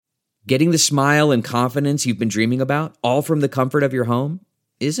Getting the smile and confidence you've been dreaming about, all from the comfort of your home,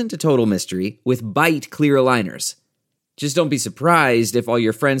 isn't a total mystery with Bite clear aligners. Just don't be surprised if all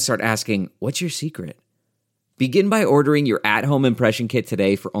your friends start asking, "What's your secret?" Begin by ordering your at-home impression kit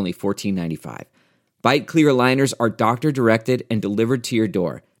today for only $14.95. Bite clear aligners are doctor-directed and delivered to your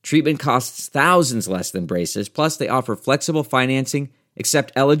door. Treatment costs thousands less than braces, plus they offer flexible financing,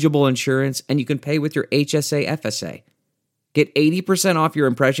 accept eligible insurance, and you can pay with your HSA FSA. Get 80% off your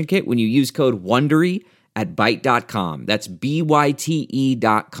impression kit when you use code WONDERY at Byte.com. That's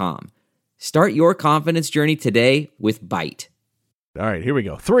BYTE.com. Start your confidence journey today with Byte. All right, here we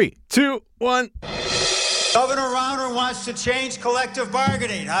go. 3, 2, 1. Governor Rauner wants to change collective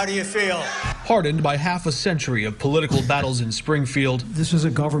bargaining. How do you feel? Hardened by half a century of political battles in Springfield. This is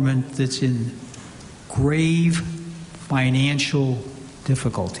a government that's in grave financial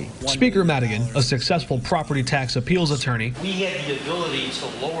difficulty. Speaker Madigan, a successful property tax appeals attorney. We have the ability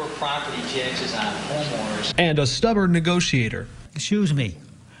to lower property taxes on homeowners. And a stubborn negotiator. Excuse me.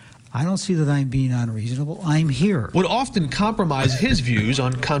 I don't see that I'm being unreasonable. I'm here. Would often compromise his views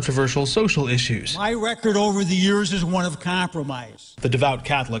on controversial social issues. My record over the years is one of compromise. The devout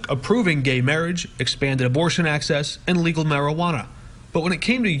Catholic approving gay marriage, expanded abortion access, and legal marijuana. But when it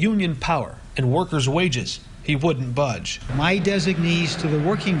came to union power and workers' wages, he wouldn't budge. My designees to the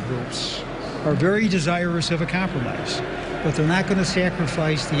working groups are very desirous of a compromise, but they're not going to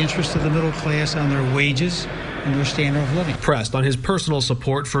sacrifice the interest of the middle class on their wages and their standard of living. Pressed on his personal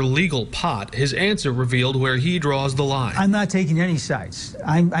support for legal pot, his answer revealed where he draws the line. I'm not taking any sides.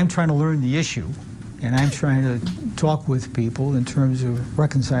 I'm trying to learn the issue, and I'm trying to talk with people in terms of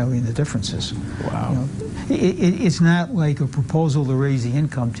reconciling the differences. Wow. You know, it's not like a proposal to raise the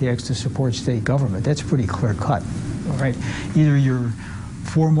income tax to support state government. That's pretty clear cut. All right. Either you're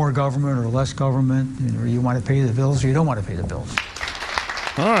for more government or less government, or you want to pay the bills or you don't want to pay the bills.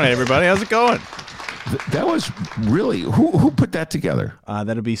 All right, everybody, how's it going? That was really who put that together?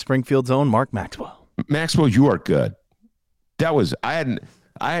 That'd be Springfield's own Mark Maxwell. Maxwell, you are good. That was I hadn't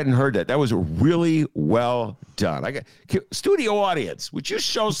heard that. That was really well done. Studio audience, would you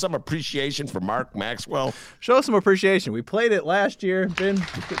show some appreciation for Mark Maxwell? Show some appreciation. We played it last year. Ben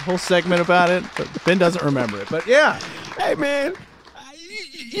did a whole segment about it, but Ben doesn't remember it. But yeah. Hey, man,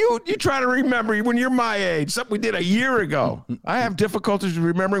 you try to remember when you're my age, something we did a year ago. I have difficulties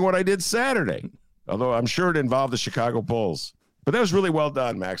remembering what I did Saturday, although I'm sure it involved the Chicago Bulls. But that was really well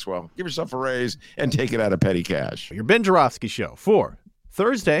done, Maxwell. Give yourself a raise and take it out of petty cash. Your Ben Joravsky Show for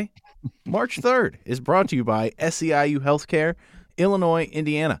Thursday, March 3rd, is brought to you by SEIU Healthcare, Illinois,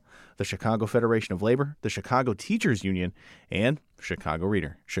 Indiana, the Chicago Federation of Labor, the Chicago Teachers Union, and Chicago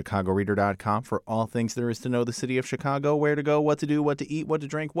Reader. ChicagoReader.com for all things there is to know the city of Chicago, where to go, what to do, what to eat, what to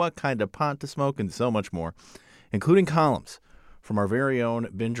drink, what kind of pot to smoke, and so much more, including columns from our very own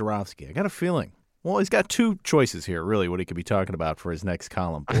Ben Joravsky. I got a feeling. Well, he's got two choices here, really, what he could be talking about for his next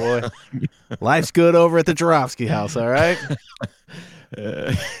column. Boy, life's good over at the Joravsky house, all right?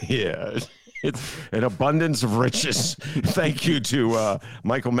 Yeah, it's an abundance of riches. Thank you to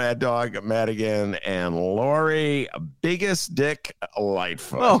Michael Mad Dog Madigan and Lori Biggest Dick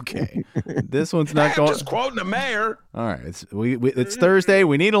Lightfoot. Okay, this one's not going. Just quoting the mayor. All right, it's Thursday.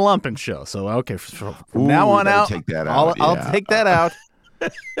 We need a lumping show. So okay, from now on out, take that out. I'll take that out.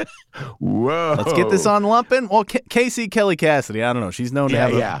 Whoa! Let's get this on lumping. Well, Casey Kelly Cassidy, I don't know. She's known to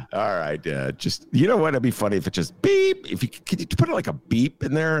have. All right. Just what? It'd be funny if it just beep. Could you put like a beep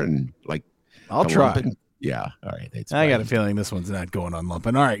in there and like. I'll try. Lumping? Yeah. All right. I got a feeling this one's not going on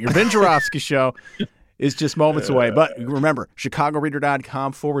lumping. All right, your Ben Joravsky Show is just moments away. But remember,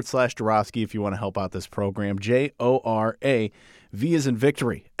 ChicagoReader.com/Joravsky if you want to help out this program. JORA, V as in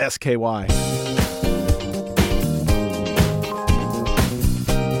victory, SKY.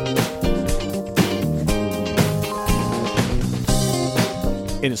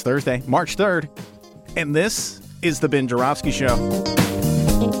 It is Thursday, March 3rd, and this is the Ben Joravsky Show.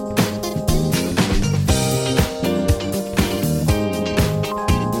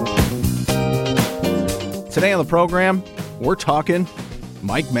 Today on the program, we're talking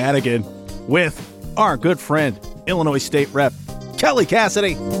Mike Madigan with our good friend, Illinois State Rep. Kelly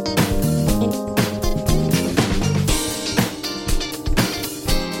Cassidy.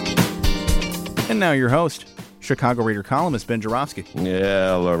 And now your host, Chicago Reader columnist Ben Joravsky.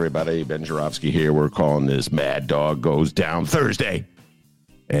 Yeah, hello everybody. Ben Joravsky here. We're calling this Mad Dog Goes Down Thursday.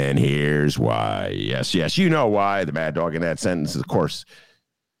 And here's why. Yes, you know why. The Mad Dog in that sentence is, of course,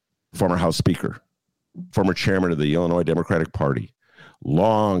 former House Speaker, former chairman of the Illinois Democratic Party,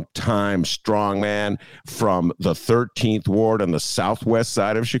 long-time strong man from the 13th Ward on the southwest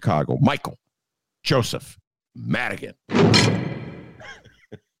side of Chicago, Michael Joseph Madigan.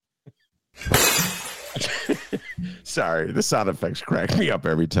 Sorry, the sound effects crack me up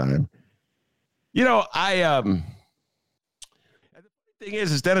every time. You know, the thing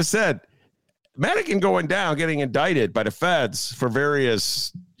is, as Dennis said, Madigan going down, getting indicted by the feds for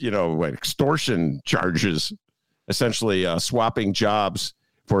various, extortion charges, essentially swapping jobs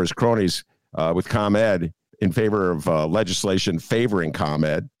for his cronies with ComEd in favor of legislation favoring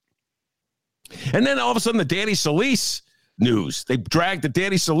ComEd. And then all of a sudden, the Danny Solis news. They dragged the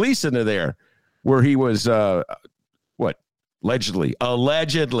Danny Solis into there, where he was,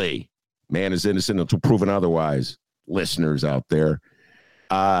 allegedly, man is innocent until proven otherwise, listeners out there.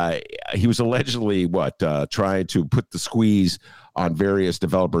 He was allegedly, trying to put the squeeze on various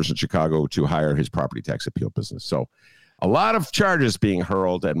developers in Chicago to hire his property tax appeal business. So a lot of charges being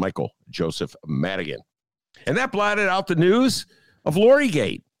hurled at Michael Joseph Madigan. And that blotted out the news of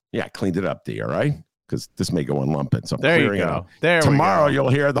Lorrygate. Yeah, I cleaned it up, D, all right? Because this may go on lumping. So I'm there clearing you it go. up. There Tomorrow we go.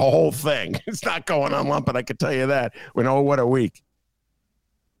 You'll hear the whole thing. It's not going on lumping, I can tell you that. What a week.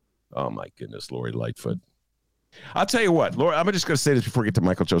 Oh, my goodness, Lori Lightfoot. I'll tell you what, Lori, I'm just going to say this before we get to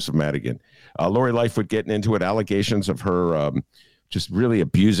Michael Joseph Madigan. Lori Lightfoot getting into it, allegations of her just really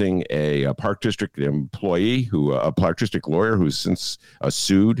abusing a Park District employee, a Park District lawyer who's since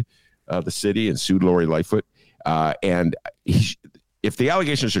sued the city and sued Lori Lightfoot. If the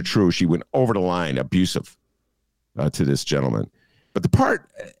allegations are true, she went over the line, abusive to this gentleman. But the part,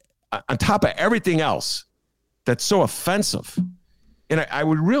 on top of everything else, that's so offensive, and I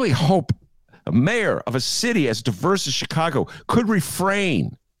would really hope a mayor of a city as diverse as Chicago could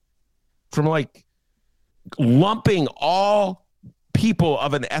refrain from lumping all people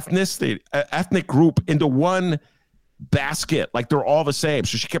of an ethnic group into one basket, like they're all the same.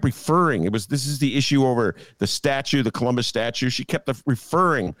 So she kept referring. This is the issue over the statue, the Columbus statue. She kept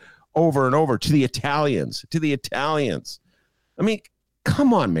referring over and over to the Italians. I mean,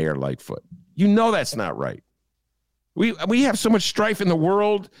 come on, Mayor Lightfoot. You know that's not right. We have so much strife in the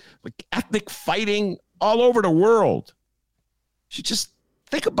world, like ethnic fighting all over the world. You just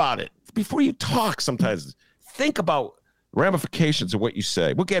think about it before you talk. Sometimes think about ramifications of what you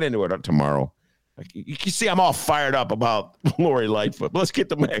say. We'll get into it tomorrow. You can see I'm all fired up about Lori Lightfoot. But let's get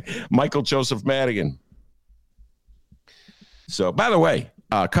to Michael Joseph Madigan. So, by the way,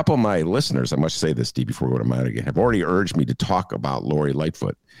 a couple of my listeners, I must say this, Dee, before we go to Madigan, have already urged me to talk about Lori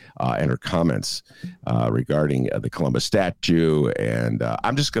Lightfoot and her comments regarding the Columbus statue. And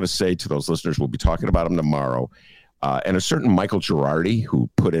I'm just going to say to those listeners, we'll be talking about them tomorrow. And a certain Michael Girardi, who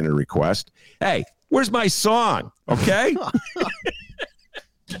put in a request, hey, where's my song? Okay?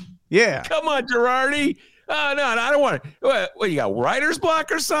 Yeah. Come on, Girardi. No, I don't want it. What, you got, writer's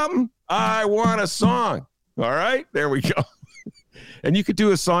block or something? I want a song. All right? There we go. And you could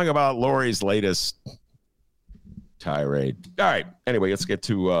do a song about Lori's latest tirade. All right. Anyway, let's get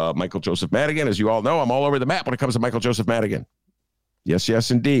to Michael Joseph Madigan. As you all know, I'm all over the map when it comes to Michael Joseph Madigan. Yes,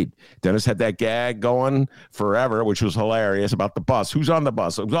 indeed. Dennis had that gag going forever, which was hilarious, about the bus. Who's on the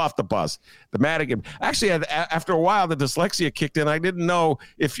bus? Who's off the bus? The Madigan. Actually, after a while, the dyslexia kicked in. I didn't know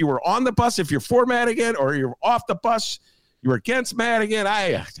if you were on the bus, if you're for Madigan, or you're off the bus, you were against Madigan.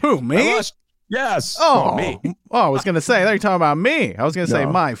 Who, me? Yes. Oh, me. Oh, I was going to say, I thought you were talking about me. I was going to say,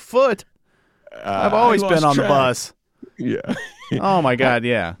 my foot. I've always been on the bus. Yeah. Oh, my God,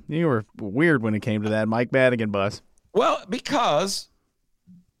 yeah. You were weird when it came to that Mike Madigan bus. Well, because,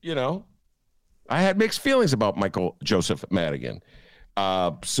 I had mixed feelings about Michael Joseph Madigan.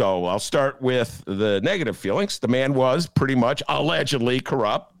 So I'll start with the negative feelings. The man was pretty much allegedly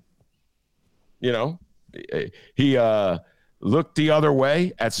corrupt. He looked the other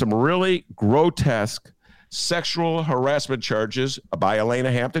way at some really grotesque sexual harassment charges by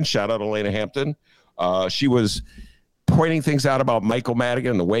Elena Hampton. Shout out Elena Hampton. She was pointing things out about Michael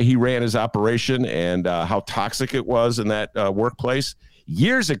Madigan, the way he ran his operation, and how toxic it was in that workplace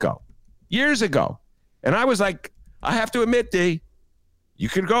years ago. And I was like, I have to admit, D, you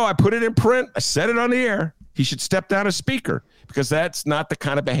can go. I put it in print. I said it on the air. He should step down as speaker, because that's not the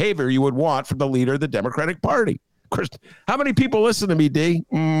kind of behavior you would want from the leader of the Democratic Party. How many people listen to me, D?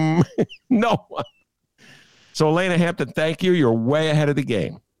 No one. So, Elena Hampton, thank you. You're way ahead of the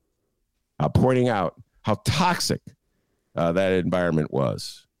game. Pointing out how toxic that environment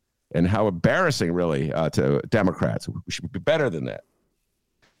was and how embarrassing, really, to Democrats. We should be better than that.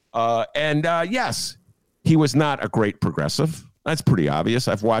 Yes, he was not a great progressive. That's pretty obvious.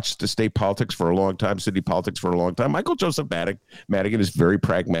 I've watched the state politics for a long time, city politics for a long time. Michael Joseph Madigan is very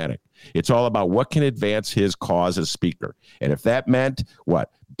pragmatic. It's all about what can advance his cause as speaker. And if that meant,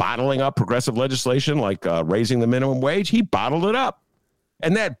 bottling up progressive legislation like raising the minimum wage, he bottled it up.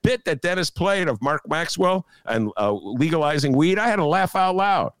 And that bit that Dennis played of Mark Maxwell and legalizing weed, I had to laugh out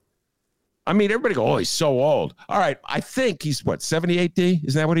loud. I mean, everybody go, oh, he's so old. All right, I think he's, 78, D?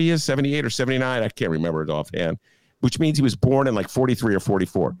 Isn't that what he is, 78 or 79? I can't remember it offhand, which means he was born in like 43 or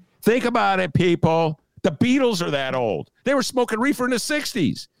 44. Think about it, people. The Beatles are that old. They were smoking reefer in the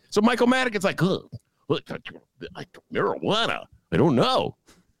 60s. So Michael Madigan's like, look, marijuana. I don't know.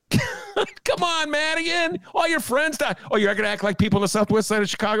 Come on, Madigan. All your friends died. Oh, you're going to act like people on the southwest side of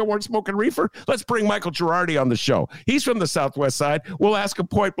Chicago weren't smoking reefer? Let's bring Michael Girardi on the show. He's from the southwest side. We'll ask him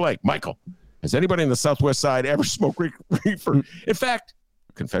point blank. Michael, has anybody in the southwest side ever smoked reefer? In fact,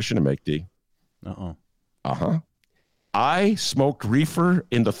 confession to make, D. Uh-huh. I smoked reefer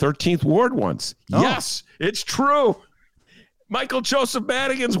in the 13th ward once. Oh. Yes, it's true. Michael Joseph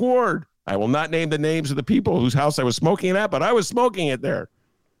Madigan's ward. I will not name the names of the people whose house I was smoking it at, but I was smoking it there.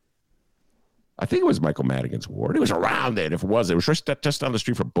 I think it was Michael Madigan's ward. It was around it. If it was just down the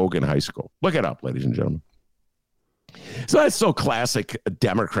street from Bogan High School. Look it up, ladies and gentlemen. So that's so classic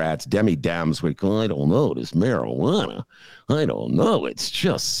Democrats, Demi-Dems. We go, I don't know, this marijuana. I don't know. It's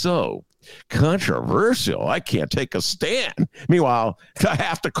just so controversial. I can't take a stand. Meanwhile,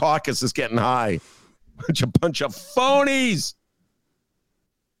 half the caucus is getting high. A bunch of phonies.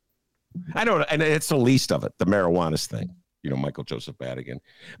 I don't know. And it's the least of it, the marijuana thing. Michael Joseph Madigan.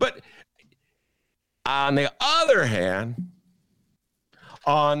 But on the other hand,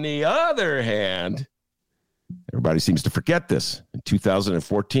 everybody seems to forget this. In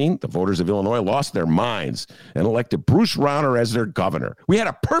 2014, the voters of Illinois lost their minds and elected Bruce Rauner as their governor. We had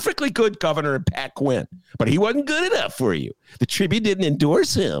a perfectly good governor in Pat Quinn, but he wasn't good enough for you. The Tribune didn't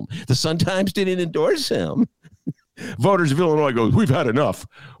endorse him. The Sun-Times didn't endorse him. Voters of Illinois go, we've had enough.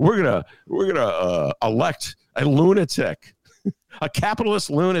 We're gonna elect a lunatic, a capitalist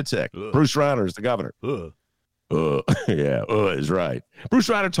lunatic. Bruce Rauner is the governor. Is right. Bruce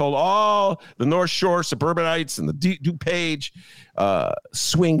Rauner told all the North Shore suburbanites and the DuPage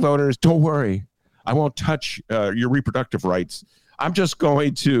swing voters, don't worry, I won't touch your reproductive rights. I'm just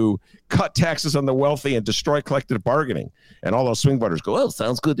going to cut taxes on the wealthy and destroy collective bargaining. And all those swing voters go, well,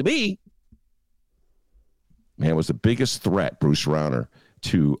 sounds good to me. Man, was the biggest threat, Bruce Rauner,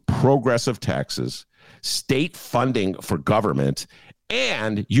 to progressive taxes, state funding for government,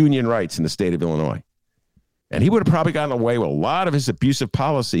 and union rights in the state of Illinois. And he would have probably gotten away with a lot of his abusive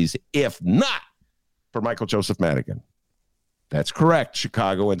policies if not for Michael Joseph Madigan. That's correct,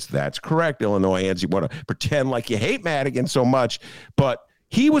 Chicagoans. That's correct, Illinoisans. You want to pretend like you hate Madigan so much, but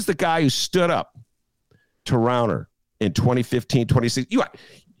he was the guy who stood up to Rauner in 2015, 2016.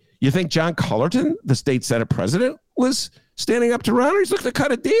 You think John Cullerton, the state Senate president, was standing up to Rauner? He's looking to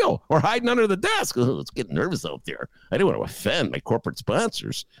cut a deal or hiding under the desk. Oh, it's getting nervous out there. I didn't want to offend my corporate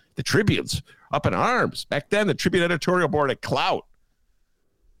sponsors. The Tribune's up in arms. Back then, the Tribune editorial board had clout.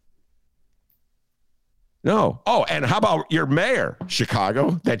 No. Oh, and how about your mayor,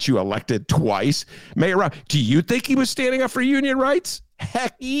 Chicago, that you elected twice? Mayor Rauner, do you think he was standing up for union rights?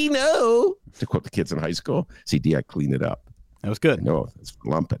 Heck, no. To quote the kids in high school. See, D, I cleaned it up. That was good. No, it's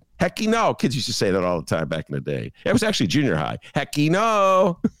lumping. Hecky no. Kids used to say that all the time back in the day. It was actually junior high. Hecky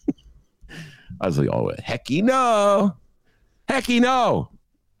no. I was like, oh, hecky no. Hecky no.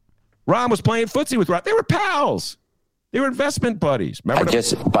 Ron was playing footsie with Ron. They were pals. They were investment buddies. Remember I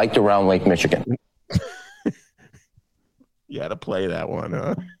just biked around Lake Michigan. You had to play that one,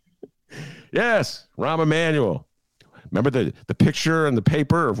 huh? Yes, Rahm Emanuel. Remember the picture in the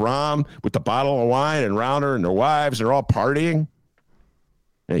paper of Rahm with the bottle of wine and Rauner and their wives, and they're all partying?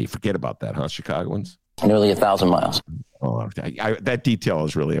 Yeah, you forget about that, huh, Chicagoans? Nearly 1,000 miles. Oh, that detail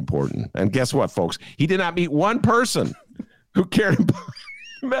is really important. And guess what, folks? He did not meet one person who cared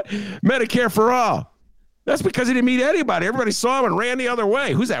about Medicare for all. That's because he didn't meet anybody. Everybody saw him and ran the other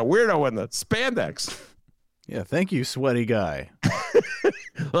way. Who's that weirdo in the spandex? Yeah, thank you, sweaty guy.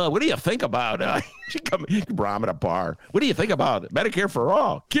 What do you think about Brom at a bar? What do you think about Medicare for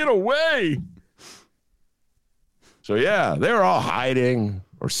all? Get away. So, yeah, they were all hiding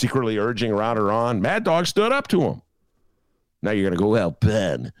or secretly urging Rauner on. Mad Dog stood up to him. Now you're going to go, well,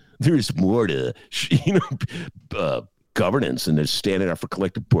 Ben, there's more to governance and they're standing up for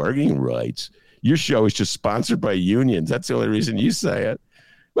collective bargaining rights. Your show is just sponsored by unions. That's the only reason you say it.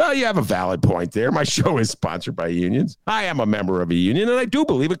 Well, you have a valid point there. My show is sponsored by unions. I am a member of a union, and I do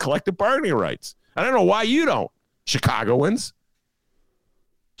believe in collective bargaining rights. I don't know why you don't, Chicagoans.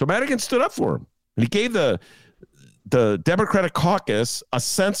 So Madigan stood up for him, and he gave the Democratic caucus a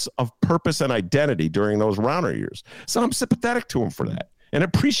sense of purpose and identity during those Rauner years. So I'm sympathetic to him for that and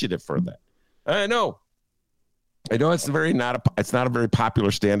appreciative for that. I know it's not a very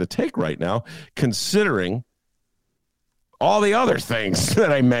popular stand to take right now, considering all the other things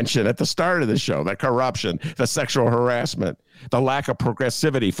that I mentioned at the start of the show, the corruption, the sexual harassment, the lack of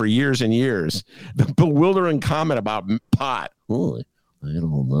progressivity for years and years, the bewildering comment about pot. Oh, I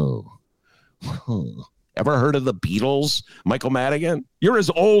don't know. Ever heard of the Beatles, Michael Madigan? You're as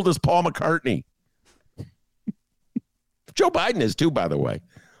old as Paul McCartney. Joe Biden is too, by the way.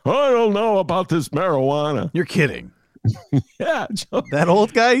 I don't know about this marijuana. You're kidding. Yeah. That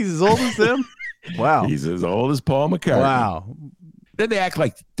old guy, he's as old as them? Wow. He's as old as Paul McCartney. Wow. Then they act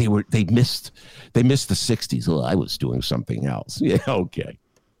like they missed the 60s. Well, I was doing something else. Yeah, okay.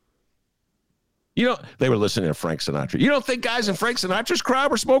 They were listening to Frank Sinatra. You don't think guys in Frank Sinatra's crowd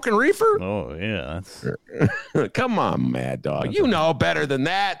were smoking reefer? Oh, yeah. Come on, Mad Dog. You know better than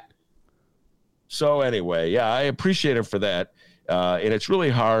that. So anyway, yeah, I appreciate it for that. And it's really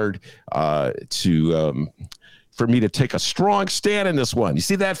hard for me to take a strong stand in this one. You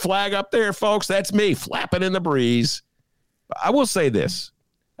see that flag up there, folks? That's me flapping in the breeze. I will say this,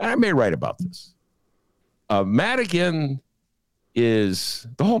 and I may write about this. Madigan the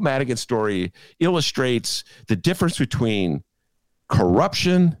whole Madigan story illustrates the difference between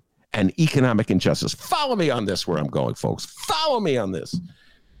corruption and economic injustice. Follow me on this where I'm going, folks. Follow me on this.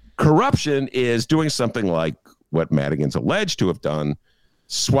 Corruption is doing something like what Madigan's alleged to have done,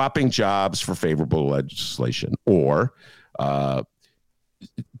 swapping jobs for favorable legislation, or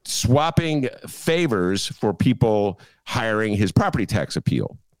swapping favors for people hiring his property tax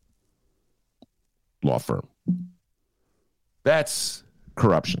appeal law firm. That's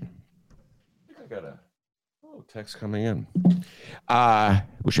corruption. I think I got a text coming in.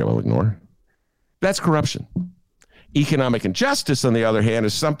 Which I will ignore. That's corruption. Economic injustice, on the other hand,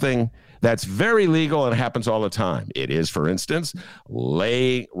 is something that's very legal and happens all the time. It is, for instance,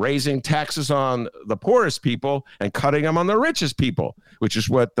 raising taxes on the poorest people and cutting them on the richest people, which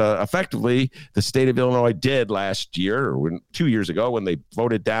is what effectively the state of Illinois did last year or 2 years ago when they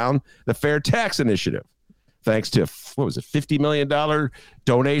voted down the Fair Tax Initiative, thanks to, $50 million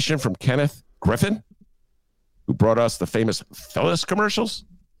donation from Kenneth Griffin, who brought us the famous Phyllis commercials,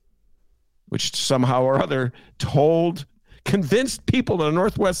 which somehow or other convinced people on the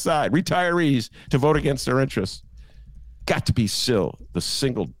Northwest side, retirees, to vote against their interests. Got to be still the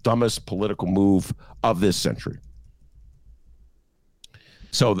single dumbest political move of this century.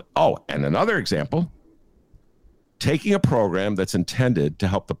 So, and another example, taking a program that's intended to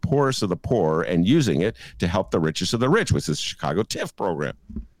help the poorest of the poor and using it to help the richest of the rich, which is the Chicago TIF program.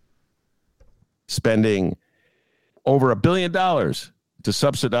 Spending over $1 billion to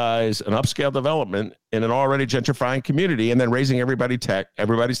subsidize an upscale development in an already gentrifying community and then raising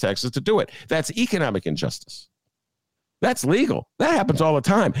everybody's taxes to do it. That's economic injustice. That's legal. That happens all the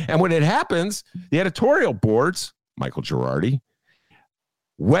time. And when it happens, the editorial boards, Michael Girardi,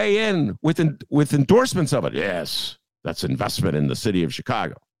 weigh in with endorsements of it. Yes, that's investment in the city of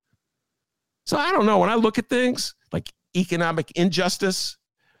Chicago. So I don't know. When I look at things like economic injustice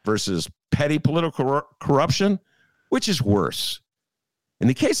versus petty political corruption, which is worse? In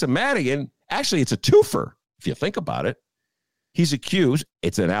the case of Madigan, actually, it's a twofer, if you think about it. He's accused,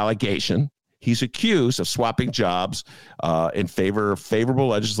 it's an allegation, he's accused of swapping jobs in favor of favorable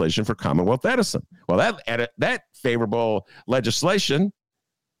legislation for Commonwealth Edison. Well, that favorable legislation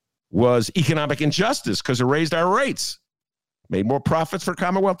was economic injustice because it raised our rates, made more profits for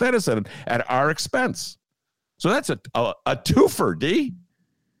Commonwealth Edison at our expense. So that's a twofer, D.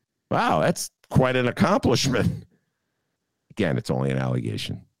 Wow, that's quite an accomplishment. Again, it's only an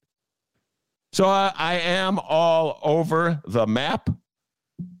allegation. So I am all over the map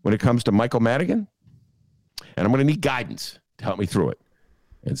when it comes to Michael Madigan, and I'm going to need guidance to help me through it.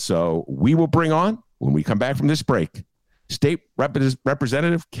 And so we will bring on, when we come back from this break, State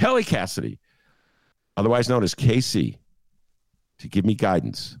Representative Kelly Cassidy, otherwise known as KC, to give me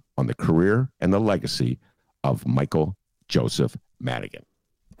guidance on the career and the legacy of Michael Joseph Madigan.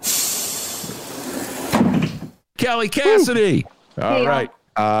 Kelly Cassidy. All right.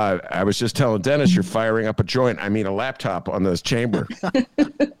 I was just telling Dennis you're firing up a laptop on this chamber.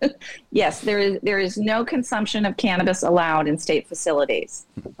 Yes, there is no consumption of cannabis allowed in state facilities.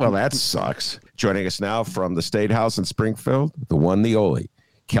 Well, that sucks. Joining us now from the State House in Springfield, the one, the only,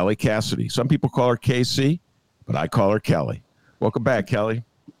 Kelly Cassidy. Some people call her KC, but I call her Kelly. Welcome back, Kelly.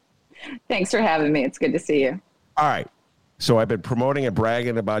 Thanks for having me. It's good to see you. All right. So I've been promoting and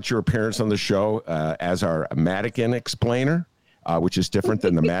bragging about your appearance on the show as our Madigan explainer, which is different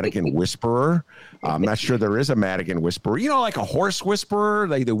than the Madigan whisperer. I'm not sure there is a Madigan whisperer. You know, like a horse whisperer.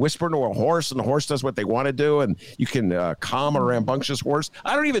 They whisper to a horse, and the horse does what they want to do, and you can calm a rambunctious horse.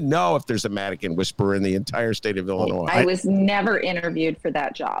 I don't even know if there's a Madigan whisperer in the entire state of Illinois. I was never interviewed for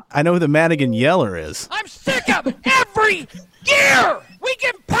that job. I know who the Madigan yeller is. I'm sick of every every year. We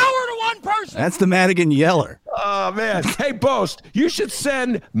give power to one person. That's the Madigan yeller. Oh, man. Hey, Boast, you should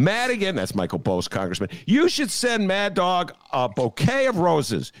send Madigan, that's Michael Boast, Congressman, you should send Mad Dog a bouquet of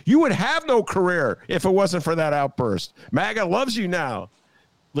roses. You would have no career if it wasn't for that outburst. MAGA loves you now.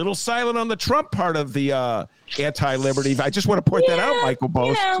 Little silent on the Trump part of the anti-liberty. I just want to point that out, Michael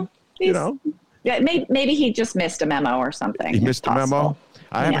Boast. Yeah, maybe he just missed a memo or something. He missed a memo?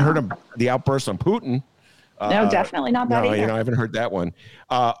 I haven't heard of the outburst on Putin. No, definitely not that either. I haven't heard that one.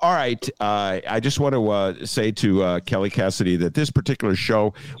 All right. I just want to say to Kelly Cassidy that this particular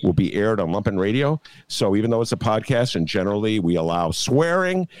show will be aired on Lumpen Radio. So even though it's a podcast and generally we allow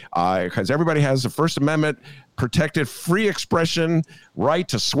swearing because everybody has the First Amendment protected free expression right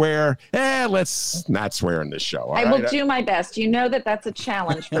to swear. Let's not swear in this show. I will do my best. You know that's a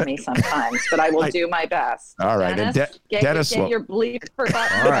challenge for me sometimes, but I will do my best. All right. Dennis, get your bleep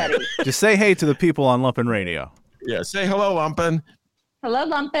button ready. Just say hey to the people on Lumpen Radio. Yeah, say hello, Lumpen. Hello,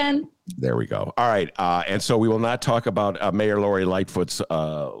 Lumpen. There we go. All right. And so we will not talk about Mayor Lori Lightfoot's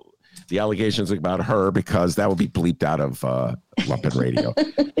the allegations about her because that will be bleeped out of Lumpen Radio.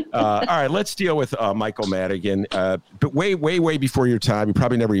 All right, let's deal with Michael Madigan. But way before your time, you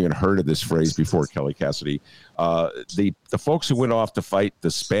probably never even heard of this phrase before, Kelly Cassidy. The folks who went off to fight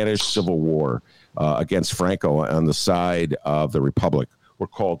the Spanish Civil War against Franco on the side of the Republic were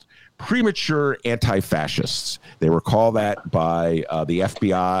called premature anti-fascists. They were called that by the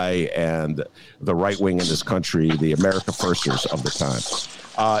FBI and the right wing in this country, the America Firsters of the time.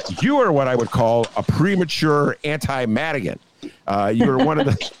 You are what I would call a premature anti-Madigan. You are one of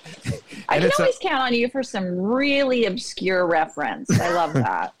the... I can always count on you for some really obscure reference. I love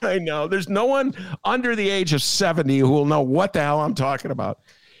that. I know. There's no one under the age of 70 who will know what the hell I'm talking about.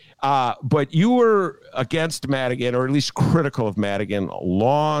 But you were against Madigan, or at least critical of Madigan,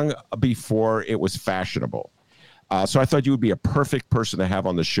 long before it was fashionable. So I thought you would be a perfect person to have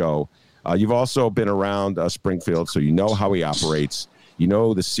on the show. You've also been around Springfield, so you know how he operates. You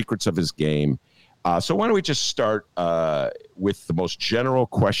know the secrets of his game. So why don't we just start with the most general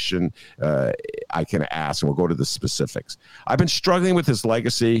question I can ask, and we'll go to the specifics. I've been struggling with his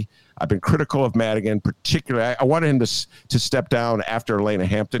legacy. I've been critical of Madigan, particularly. I wanted him to step down after Elena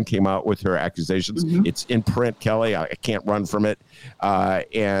Hampton came out with her accusations. Mm-hmm. It's in print, Kelly. I can't run from it.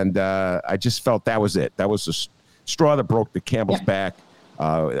 And I just felt that was it. That was the straw that broke the camel's back.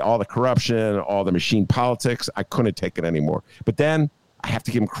 All the corruption, all the machine politics. I couldn't take it anymore. But then I have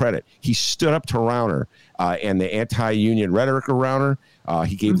to give him credit. He stood up to Rauner and the anti-union rhetoric around her.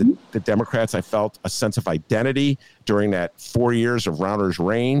 He gave the Democrats, I felt, a sense of identity during that 4 years of Rauner's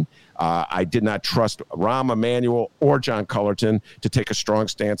reign. I did not trust Rahm Emanuel or John Cullerton to take a strong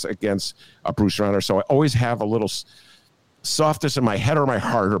stance against Bruce Rauner. So I always have a little softness in my head or my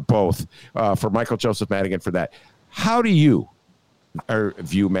heart or both for Michael Joseph Madigan for that. How do you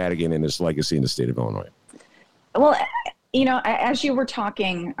view Madigan and his legacy in the state of Illinois? Well, you know, as you were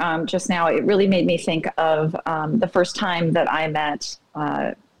talking just now, it really made me think of the first time that I met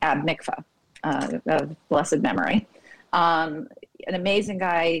Ab Mikva, of blessed memory. An amazing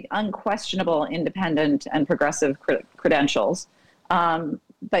guy, unquestionable independent and progressive credentials.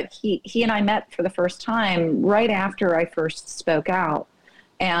 But he and I met for the first time right after I first spoke out.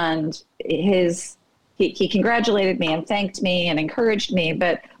 And he congratulated me and thanked me and encouraged me,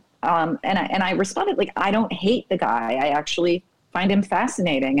 but and I responded, like, I don't hate the guy. I actually find him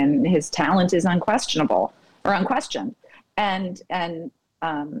fascinating, and his talent is unquestioned. And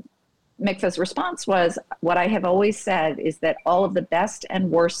Mikva's response was, what I have always said is that all of the best and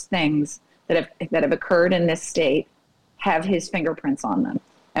worst things that have occurred in this state have his fingerprints on them,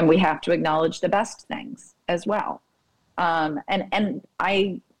 and we have to acknowledge the best things as well. And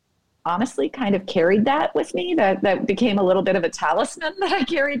I honestly kind of carried that with me. That became a little bit of a talisman that I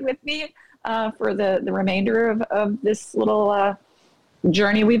carried with me for the remainder of this little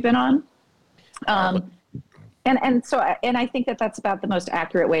journey we've been on. And so I think that's about the most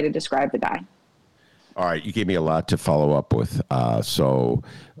accurate way to describe the guy. All right, you gave me a lot to follow up with.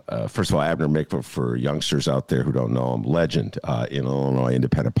 First of all, Abner Mikva, for youngsters out there who don't know him, legend in Illinois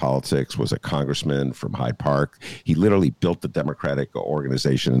independent politics, was a congressman from Hyde Park. He literally built the Democratic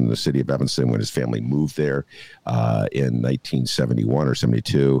organization in the city of Evanston when his family moved there in 1971 or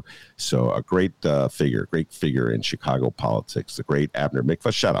 72. So a great figure in Chicago politics, the great Abner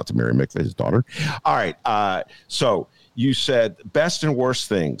Mikva. Shout out to Mary Mikva, his daughter. All right, so you said best and worst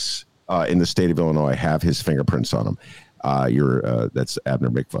things in the state of Illinois have his fingerprints on them. That's Abner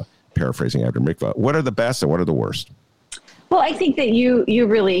Mikva, paraphrasing Abner Mikva. What are the best and what are the worst? Well, I think that you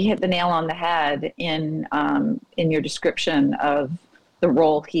really hit the nail on the head in your description of the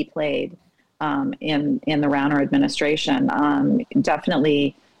role he played. in the Rauner administration.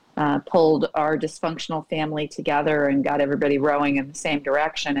 Definitely pulled our dysfunctional family together and got everybody rowing in the same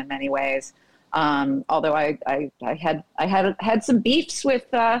direction in many ways. Although I had some beefs with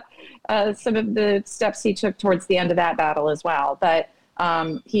some of the steps he took towards the end of that battle as well. But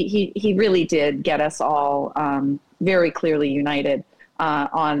he really did get us all very clearly united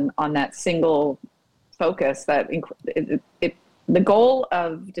on that single focus. That the goal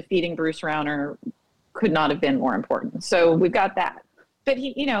of defeating Bruce Rauner could not have been more important. So we've got that. But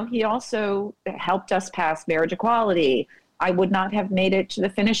he also helped us pass marriage equality. I would not have made it to the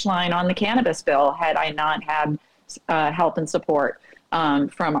finish line on the cannabis bill had I not had help and support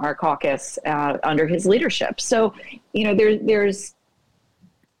from our caucus under his leadership. So,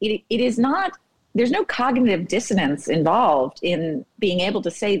 there's no cognitive dissonance involved in being able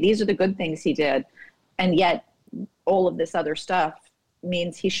to say these are the good things he did, and yet all of this other stuff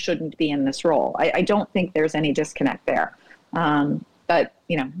means he shouldn't be in this role. I don't think there's any disconnect there, but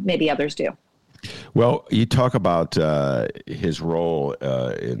maybe others do. Well, you talk about his role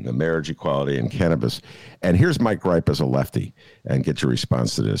in the marriage equality and cannabis, and here's my gripe as a lefty, and get your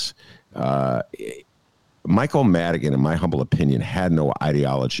response to this. Michael Madigan, in my humble opinion, had no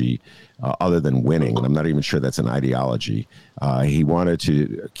ideology other than winning, and I'm not even sure that's an ideology. He wanted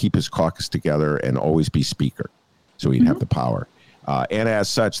to keep his caucus together and always be speaker, so he'd have the power. And as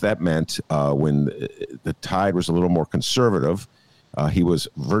such, that meant when the tide was a little more conservative, he was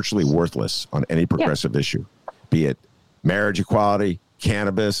virtually worthless on any progressive issue, be it marriage equality,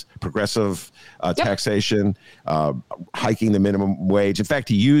 cannabis, progressive taxation, hiking the minimum wage. In fact,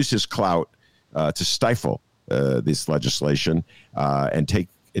 he used his clout to stifle this legislation and take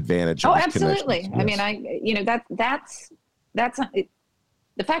advantage of his absolutely. connections. I mean, that's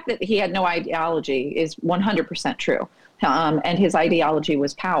the fact that he had no ideology is 100% true. And his ideology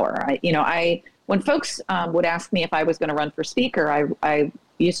was power. When folks would ask me if I was going to run for speaker, I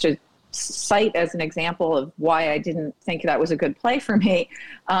used to cite as an example of why I didn't think that was a good play for me.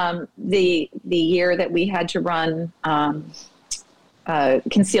 The year that we had to run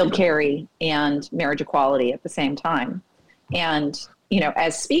concealed carry and marriage equality at the same time. And,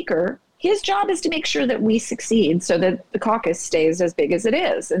 as speaker, his job is to make sure that we succeed so that the caucus stays as big as it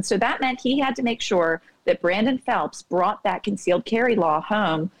is. And so that meant he had to make sure that Brandon Phelps brought that concealed carry law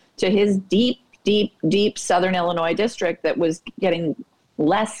home to his deep Southern Illinois district that was getting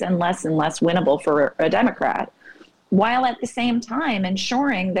less and less and less winnable for a Democrat, while at the same time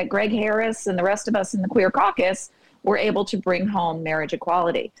ensuring that Greg Harris and the rest of us in the queer caucus were able to bring home marriage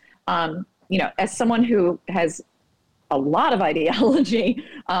equality. As someone who has a lot of ideology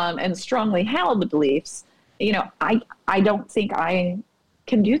and strongly held beliefs, I don't think I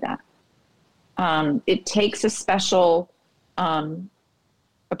can do that. It takes a special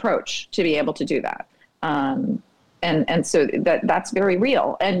approach to be able to do that. And so that's very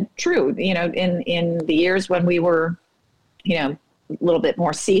real and true. In the years when we were, a little bit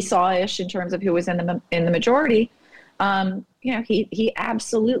more seesaw-ish in terms of who was in the majority, he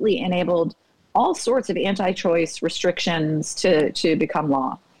absolutely enabled all sorts of anti-choice restrictions to become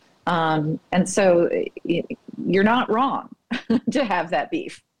law. And so you're not wrong to have that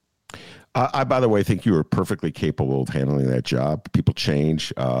beef. I, by the way, think you were perfectly capable of handling that job. People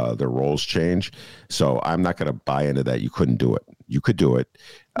change, their roles change. So I'm not going to buy into that. You couldn't do it. You could do it.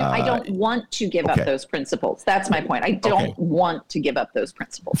 No, I don't want to give up those principles. That's my point. I don't want to give up those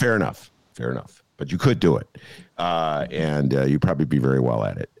principles. Fair enough. But you could do it. And you'd probably be very well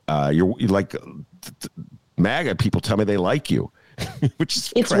at it. You're like MAGA people tell me they like you, which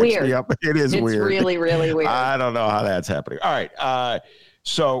is it's weird. It is weird. It's really, really weird. I don't know how that's happening. All right.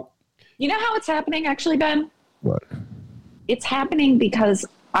 So. You know how it's happening, actually, Ben? What? It's happening because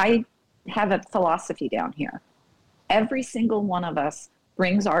I have a philosophy down here. Every single one of us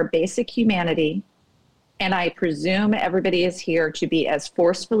brings our basic humanity, and I presume everybody is here to be as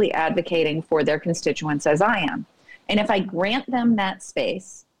forcefully advocating for their constituents as I am. And if I grant them that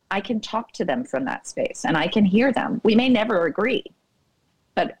space, I can talk to them from that space, and I can hear them. We may never agree,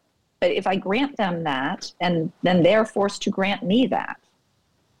 but if I grant them that, and then they're forced to grant me that,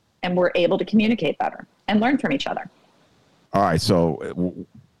 and we're able to communicate better and learn from each other. All right. So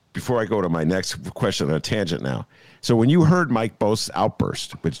before I go to my next question on a tangent now. So when you heard Mike Bose's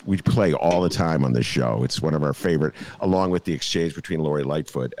outburst, which we play all the time on this show, it's one of our favorite, along with the exchange between Lori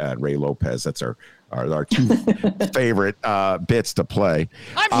Lightfoot and Ray Lopez. That's our two favorite bits to play.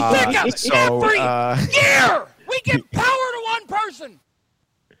 I'm sick of it. Every year we give power to one person.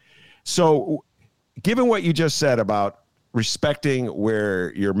 So given what you just said about respecting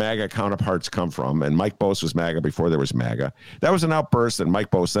where your MAGA counterparts come from, and Mike Bose was MAGA before there was MAGA. That was an outburst that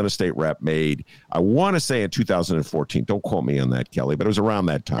Mike Bose, then a state rep, made, I want to say in 2014. Don't quote me on that, Kelly, but it was around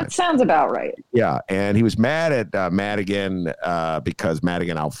that time. That sounds about right. Yeah, and he was mad at Madigan because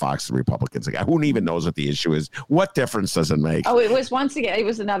Madigan outfoxed the Republicans. Like, who even knows what the issue is? What difference does it make? Oh, it was once again, it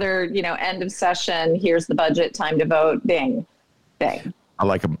was another, end of session. Here's the budget, time to vote. Bing, bang.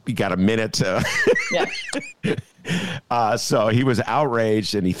 You got a minute to. Yeah. So he was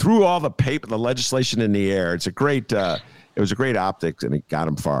outraged, and he threw all the legislation in the air. It was a great optics, and it got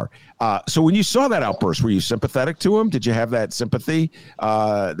him far. So when you saw that outburst, were you sympathetic to him? Did you have that sympathy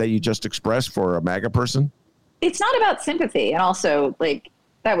that you just expressed for a MAGA person? It's not about sympathy, and also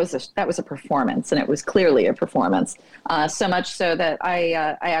that was a performance, and it was clearly a performance. So much so that I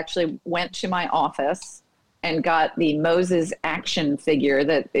actually went to my office and got the Moses action figure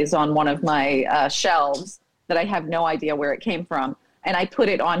that is on one of my shelves that I have no idea where it came from. And I put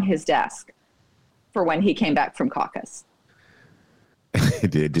it on his desk for when he came back from caucus.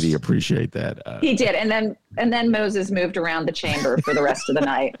 Did he appreciate that? He did. And then Moses moved around the chamber for the rest of the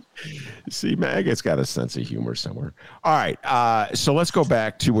night. See, MAGA's got a sense of humor somewhere. All right. So let's go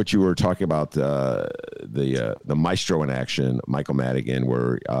back to what you were talking about, the maestro in action, Michael Madigan,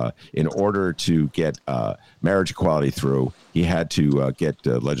 where in order to get marriage equality through, he had to get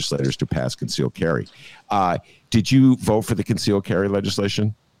legislators to pass concealed carry. Did you vote for the concealed carry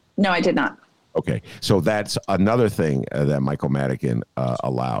legislation? No, I did not. Okay, so that's another thing that Michael Madigan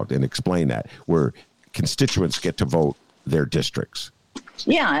allowed, and explain that, where constituents get to vote their districts.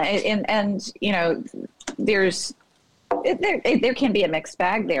 Yeah, and there can be a mixed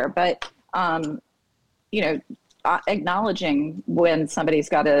bag there, but acknowledging when somebody's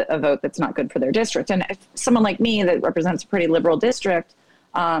got a vote that's not good for their district, and if someone like me that represents a pretty liberal district,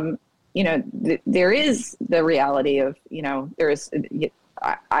 there is the reality of there is.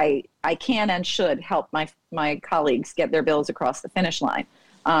 I can and should help my colleagues get their bills across the finish line.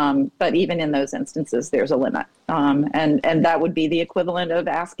 But even in those instances, there's a limit. And that would be the equivalent of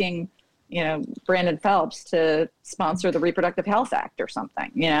asking, Brandon Phelps to sponsor the Reproductive Health Act or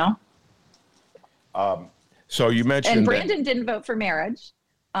something, So you mentioned and Brandon didn't vote for marriage.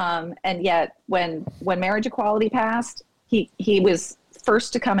 And yet when marriage equality passed, he was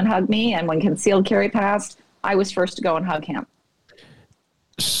first to come and hug me. And when concealed carry passed, I was first to go and hug him.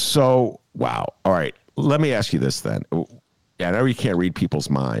 So, wow. All right. Let me ask you this then. Yeah, I know you can't read people's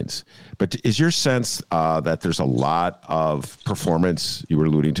minds, but is your sense that there's a lot of performance? You were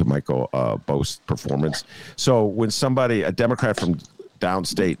alluding to Michael Bose's performance. So when a Democrat from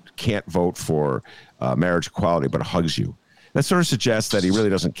downstate can't vote for marriage equality but hugs you, that sort of suggests that he really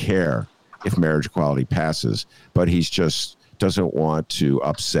doesn't care if marriage equality passes, but he's just doesn't want to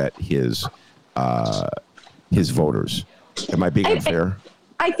upset his voters. Am I being unfair?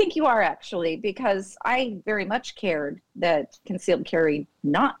 I think you are, actually, because I very much cared that concealed carry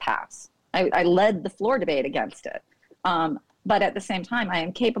not pass. I led the floor debate against it. But at the same time, I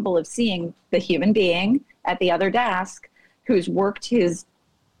am capable of seeing the human being at the other desk who's worked his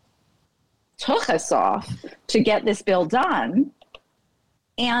tuchus off to get this bill done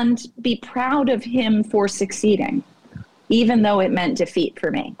and be proud of him for succeeding, even though it meant defeat for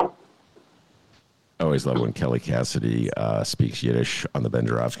me. I always love when Kelly Cassidy speaks Yiddish on the Ben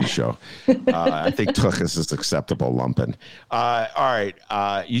Joravsky show. I think tuchus is acceptable, lumpen. All right.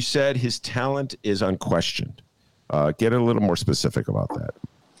 You said his talent is unquestioned. Get a little more specific about that.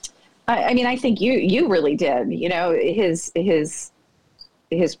 I think you really did.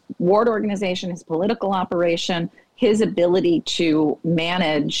 His ward organization, his political operation, his ability to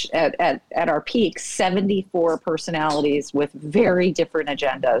manage at our peak 74 personalities with very different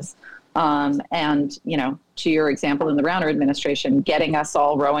agendas. And, to your example in the Rauner administration, getting us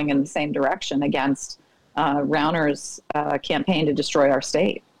all rowing in the same direction against Rauner's campaign to destroy our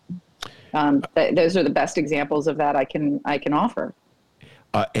state. Those are the best examples of that I can offer.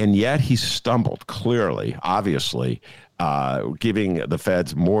 And yet he stumbled, clearly, obviously, giving the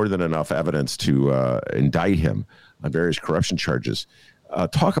feds more than enough evidence to indict him on various corruption charges.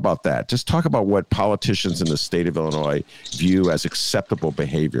 Talk about that. Just talk about what politicians in the state of Illinois view as acceptable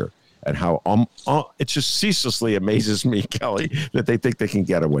behavior. And how it just ceaselessly amazes me, Kelly, that they think they can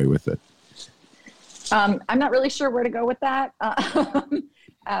get away with it. I'm not really sure where to go with that.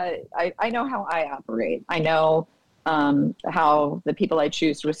 I know how I operate. I know how the people I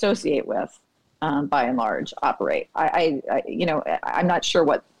choose to associate with, by and large, operate. I'm not sure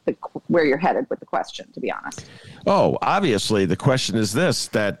where you're headed with the question, to be honest. Oh, obviously, the question is this: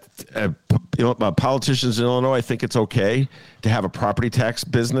 that politicians in Illinois think it's okay to have a property tax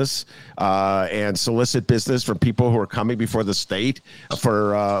business and solicit business from people who are coming before the state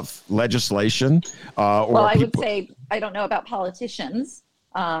for legislation. Well, I would say I don't know about politicians,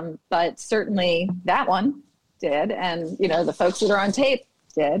 but certainly that one did. And, the folks that are on tape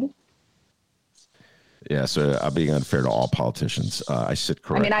did. Yeah, so I'm being unfair to all politicians. I sit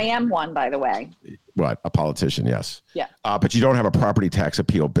correct. I mean, I am one, by the way. What? A politician, yes. Yeah. But you don't have a property tax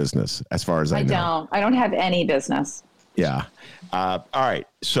appeal business, as far as I know. I don't have any business. Yeah. All right.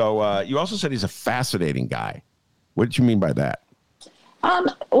 So you also said he's a fascinating guy. What did you mean by that?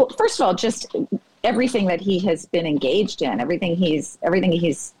 Well, first of all, just everything that he has been engaged in, everything he's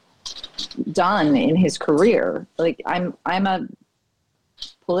done in his career. Like I'm a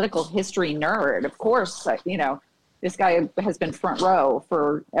political history nerd. Of course, this guy has been front row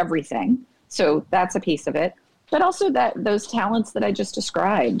for everything. So that's a piece of it. But also those talents that I just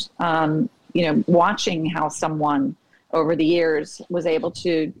described, watching how someone over the years was able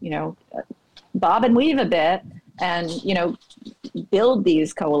to, bob and weave a bit and, build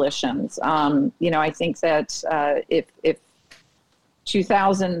these coalitions. I think that if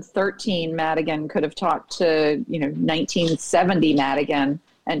 2013 Madigan could have talked to, 1970 Madigan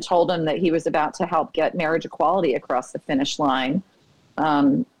and told him that he was about to help get marriage equality across the finish line,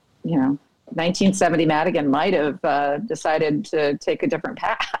 1970 Madigan might have decided to take a different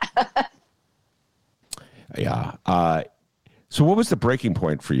path. Yeah. So what was the breaking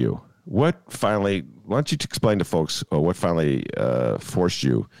point for you? Why don't you explain to folks what finally forced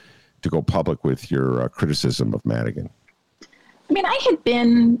you to go public with your criticism of Madigan? I mean, I had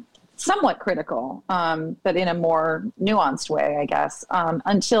been somewhat critical, but in a more nuanced way, I guess,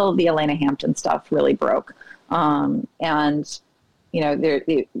 until the Elena Hampton stuff really broke. And,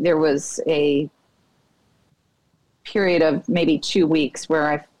 there was a period of maybe 2 weeks where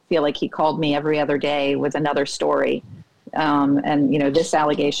I feel like he called me every other day with another story. And this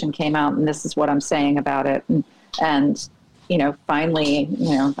allegation came out and this is what I'm saying about it. And finally,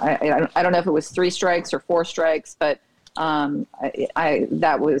 I don't know if it was 3 strikes or 4 strikes, but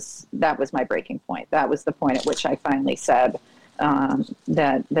that was my breaking point. That was the point at which I finally said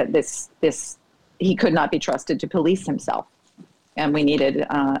that this he could not be trusted to police himself, and we needed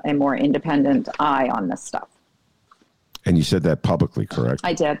a more independent eye on this stuff. And you said that publicly, correct?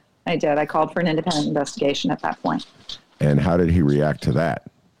 I did. I called for an independent investigation at that point. And how did he react to that?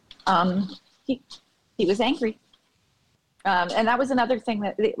 He was angry, and that was another thing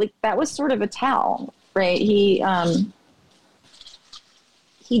that was sort of a tell, right? He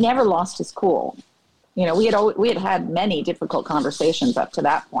never lost his cool. We had had many difficult conversations up to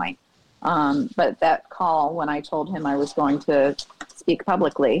that point, but that call when I told him I was going to speak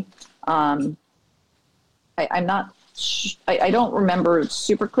publicly, I'm not. I don't remember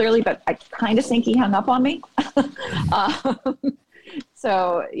super clearly, but I kind of think he hung up on me.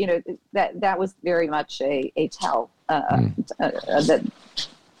 So that was very much a tell that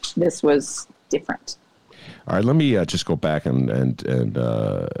this was different. All right, let me just go back and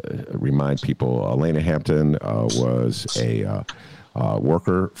remind people. Elena Hampton was a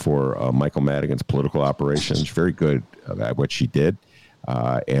worker for Michael Madigan's political operations. Very good at what she did.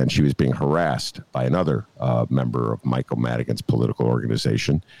 And she was being harassed by another member of Michael Madigan's political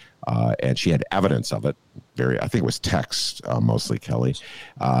organization. And she had evidence of it. I think it was text, mostly, Kelly.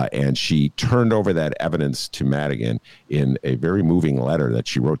 And she turned over that evidence to Madigan in a very moving letter that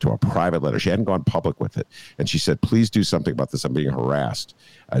she wrote to a private letter. She hadn't gone public with it. And she said, please do something about this. I'm being harassed.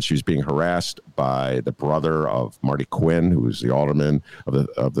 She was being harassed by the brother of Marty Quinn, who was the alderman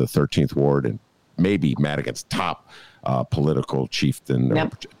of the 13th Ward and maybe Madigan's top political chieftain, or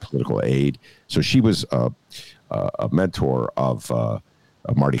political aide. So she was a mentor of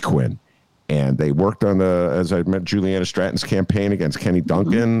Marty Quinn. And they worked on as I met, Juliana Stratton's campaign against Kenny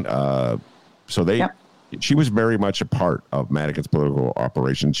Duncan. She was very much a part of Madigan's political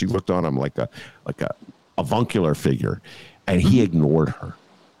operation. She looked on him like a avuncular figure, and he ignored her.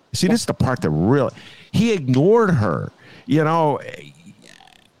 See, this is the part that he ignored her.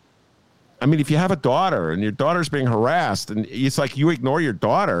 I mean, if you have a daughter and your daughter's being harassed and it's like you ignore your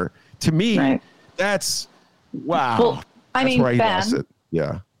daughter, to me, that's wow. Well, I mean, where he Ben, lost it.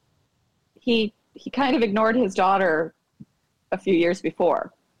 Yeah. He kind of ignored his daughter a few years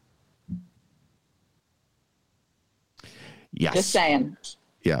before. Yes. Just saying.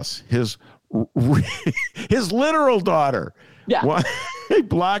 Yes. His literal daughter. Yeah. He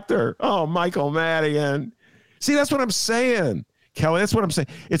blocked her. Oh, Michael Madigan. See, that's what I'm saying. Kelly, that's what I'm saying.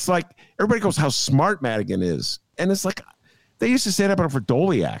 It's like everybody goes how smart Madigan is. And it's like they used to say that about him for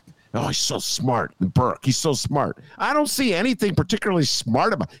Doliak. Oh, he's so smart. Burke, he's so smart. I don't see anything particularly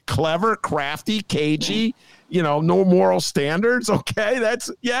smart about clever, crafty, cagey, no moral standards. Okay,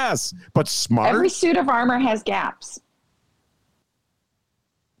 yes, but smart. Every suit of armor has gaps.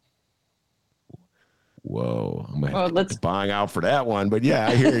 Whoa, I'm going to buying out for that one, but yeah,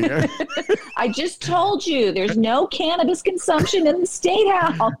 I hear you. I just told you there's no cannabis consumption in the State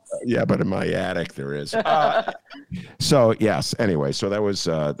House. Yeah, but in my attic there is. So yes, anyway, so that was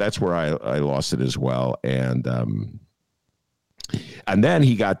that's where I lost it as well, and then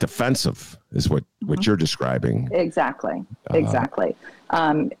he got defensive, is what you're describing. Exactly.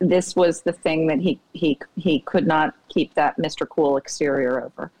 This was the thing that he could not keep that Mr. Cool exterior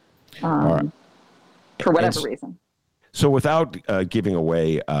over. All right. For whatever reason. So without giving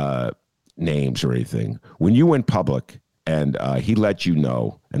away names or anything, when you went public and he let you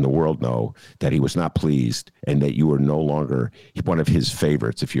know and the world know that he was not pleased and that you were no longer one of his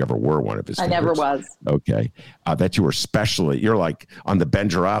favorites, if you ever were one of his favorites. I never was. Okay. That you were you're like on the Ben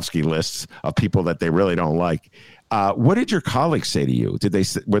Joravsky lists of people that they really don't like. What did your colleagues say to you?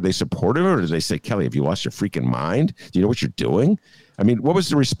 Were they supportive, or did they say, Kelly, have you lost your freaking mind? Do you know what you're doing? I mean, what was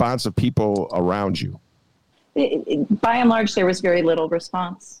the response of people around you? By and large, there was very little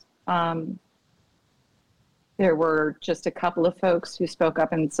response. There were just a couple of folks who spoke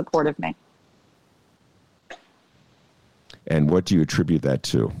up in support of me. And what do you attribute that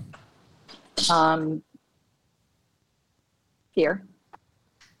to? Fear.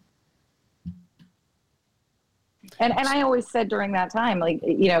 And I always said during that time, like,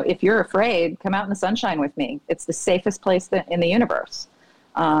 if you're afraid, come out in the sunshine with me. It's the safest place in the universe.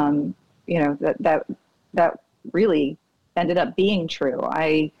 That really ended up being true.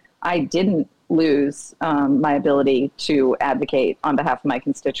 I didn't lose my ability to advocate on behalf of my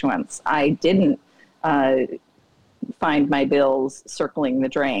constituents. I didn't find my bills circling the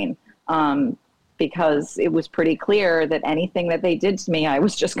drain because it was pretty clear that anything that they did to me, I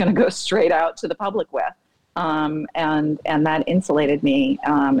was just going to go straight out to the public with. And that insulated me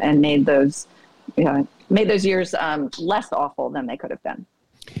and made those years less awful than they could have been.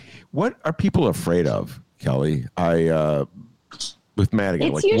 What are people afraid of, Kelly? With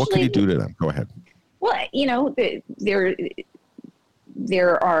Madigan, what can you do to them? Go ahead. Well,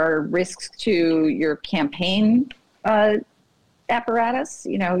 there are risks to your campaign apparatus.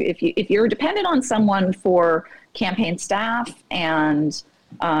 If you're dependent on someone for campaign staff and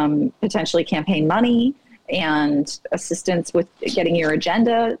potentially campaign money and assistance with getting your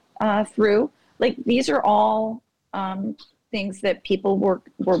agenda through, like, these are all things that people were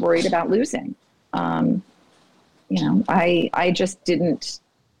worried about losing. I just didn't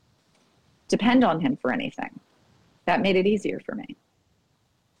depend on him for anything. That made it easier for me.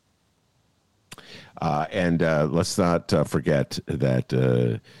 And let's not forget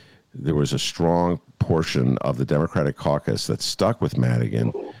that there was a strong portion of the Democratic caucus that stuck with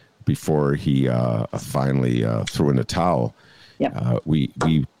Madigan before he finally threw in the towel. Yep. We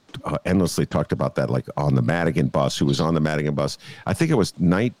endlessly talked about that, like on the Madigan bus, who was on the Madigan bus. I think it was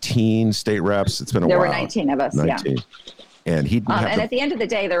 19 state reps. It's been a while. There were 19 of us, 19. Yeah. And he at the end of the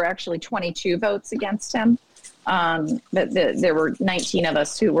day, there were actually 22 votes against him. But there were 19 of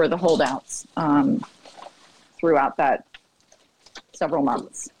us who were the holdouts throughout that several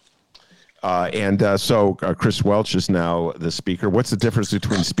months. So Chris Welch is now the speaker. What's the difference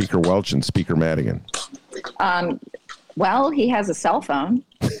between Speaker Welch and Speaker Madigan? Well, he has a cell phone.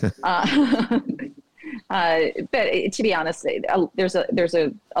 But to be honest, there's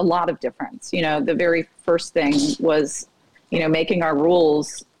a lot of difference. The very first thing was, making our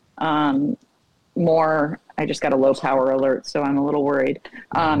rules more. I just got a low power alert, so I'm a little worried.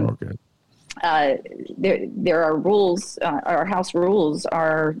 Okay. There are rules. Our House rules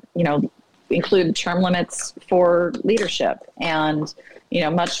are, include term limits for leadership and,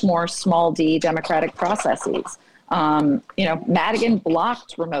 much more small d democratic processes. Madigan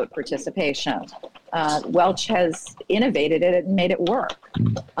blocked remote participation. Welch has innovated it and made it work.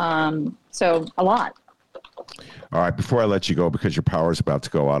 So a lot. All right. Before I let you go, because your power is about to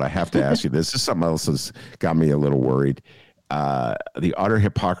go out, I have to ask you this. This is something else that's got me a little worried. The utter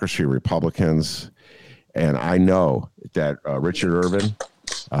hypocrisy of Republicans. And I know that Richard Irvin,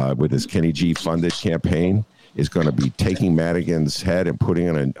 with his Kenny G funded campaign, is going to be taking Madigan's head and putting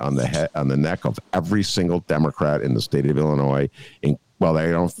it on the neck of every single Democrat in the state of Illinois. They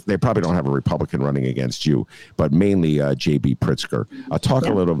probably don't have a Republican running against you, but mainly J.B. Pritzker. Talk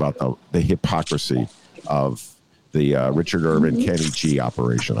a little about the hypocrisy of the Richard Irvin, Kenny G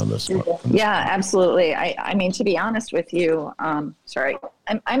operation on this one. Yeah, absolutely. I mean, to be honest with you, sorry,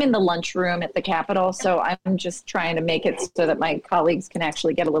 I'm in the lunchroom at the Capitol, so I'm just trying to make it so that my colleagues can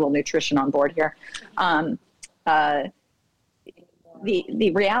actually get a little nutrition on board here. The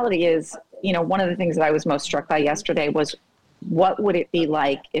reality is, one of the things that I was most struck by yesterday was what would it be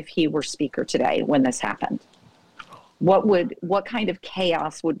like if he were speaker today when this happened? What kind of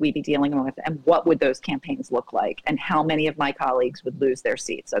chaos would we be dealing with, and what would those campaigns look like, and how many of my colleagues would lose their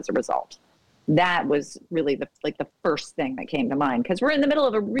seats as a result? That was really the first thing that came to mind, because we're in the middle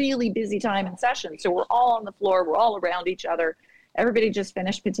of a really busy time in session. So we're all on the floor, we're all around each other. Everybody just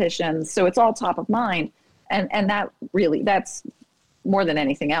finished petitions, so it's all top of mind. And that's more than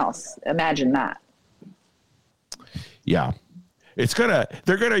anything else. Imagine that. Yeah.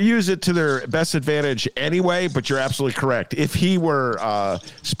 They're gonna use it to their best advantage anyway, but you're absolutely correct. If he were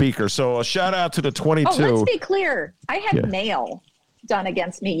speaker. So a shout out to the 22. Oh, let's be clear. I had mail done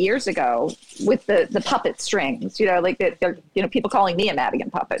against me years ago with the puppet strings, people calling me a Madigan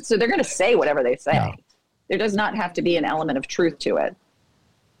puppet. So they're going to say whatever they say. Yeah. There does not have to be an element of truth to it.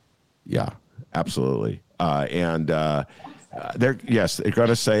 Yeah, absolutely. They're going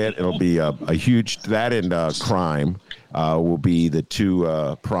to say it. It'll be a huge, that and crime will be the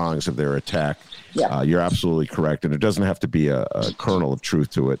two prongs of their attack. Yeah. You're absolutely correct. And it doesn't have to be a kernel of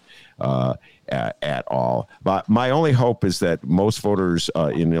truth to it at all. But my only hope is that most voters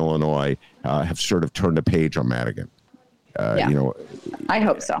in Illinois have sort of turned a page on Madigan. I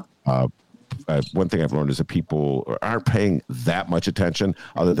hope so. One thing I've learned is that people aren't paying that much attention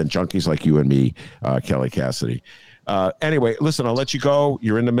other than junkies like you and me, Kelly Cassidy. Anyway, listen, I'll let you go.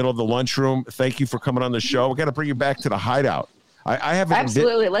 You're in the middle of the lunchroom. Thank you for coming on the show. We're going to bring you back to the Hideout. I have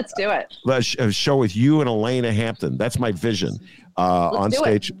absolutely. Let's do it. A show with you and Elena Hampton. That's my vision on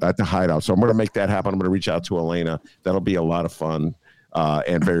stage at the Hideout. So I'm going to make that happen. I'm going to reach out to Elena. That'll be a lot of fun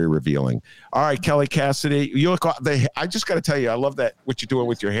and very revealing. All right, Kelly Cassidy, you look. I just got to tell you, I love that what you're doing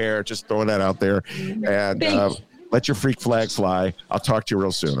with your hair. Just throwing that out there, and let your freak flag fly. I'll talk to you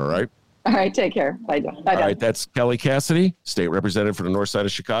real soon. All right. All right, take care. Bye. All right, that's Kelly Cassidy, state representative for the north side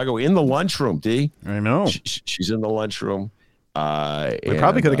of Chicago, in the lunchroom, D. I know. She's in the lunchroom. We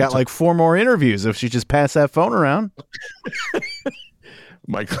probably could have got like 4 more interviews if she just passed that phone around.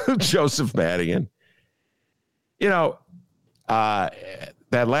 Michael Joseph Madigan. That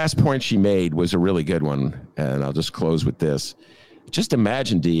last point she made was a really good one, and I'll just close with this. Just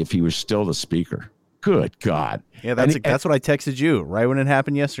imagine, D, if he was still the speaker. Good God. Yeah, that's what I texted you right when it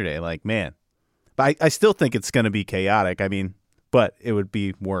happened yesterday. Like, man. But I still think it's going to be chaotic. I mean, but it would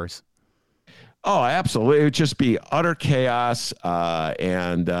be worse. Oh, absolutely. It would just be utter chaos.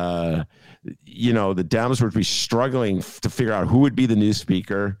 And the Dems would be struggling to figure out who would be the new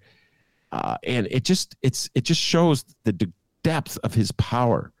speaker. And it just shows the depth of his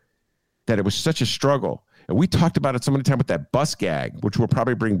power, that it was such a struggle. And we talked about it so many times with that bus gag, which we'll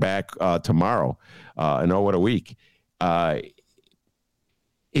probably bring back tomorrow in What a Week. It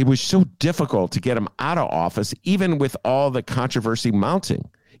was so difficult to get him out of office, even with all the controversy mounting,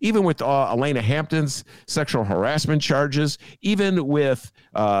 even with Elena Hampton's sexual harassment charges, even with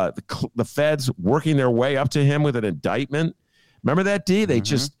the feds working their way up to him with an indictment. Remember that, D? They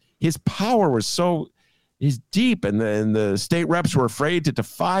his power was he's deep, and the state reps were afraid to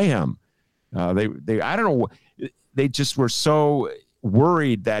defy him. They I don't know. They just were so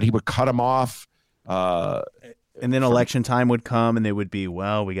worried that he would cut him off. And then election time would come, and they would be,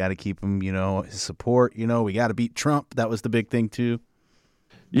 well, we got to keep him, his support. We got to beat Trump. That was the big thing too.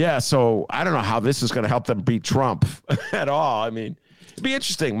 Yeah. So I don't know how this is going to help them beat Trump at all. I mean, it'd be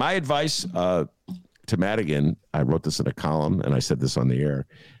interesting. My advice to Madigan, I wrote this in a column, and I said this on the air,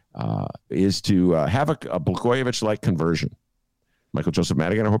 is to have a Blagojevich-like conversion. Michael Joseph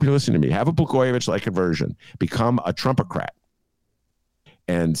Madigan, I hope you're listening to me. Have a Blagojevich-like conversion. Become a Trumpocrat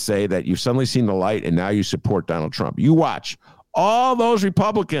and say that you've suddenly seen the light and now you support Donald Trump. You watch. All those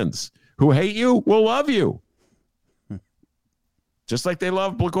Republicans who hate you will love you. Just like they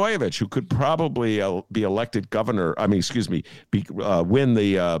love Blagojevich, who could probably be elected governor. Win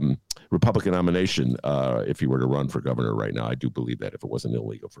the Republican nomination if he were to run for governor right now. I do believe that, if it wasn't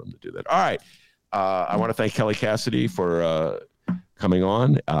illegal for him to do that. All right. I want to thank Kelly Cassidy for coming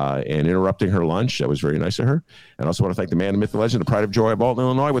on and interrupting her lunch. That was very nice of her. And I also want to thank the man, the myth, the legend, the pride of joy of Alton,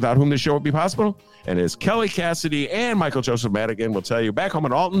 Illinois, without whom this show would be possible. And as Kelly Cassidy and Michael Joseph Madigan will tell you, back home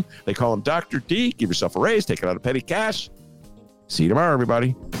in Alton, they call him Dr. D. Give yourself a raise, take it out of petty cash. See you tomorrow,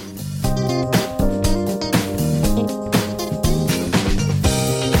 everybody.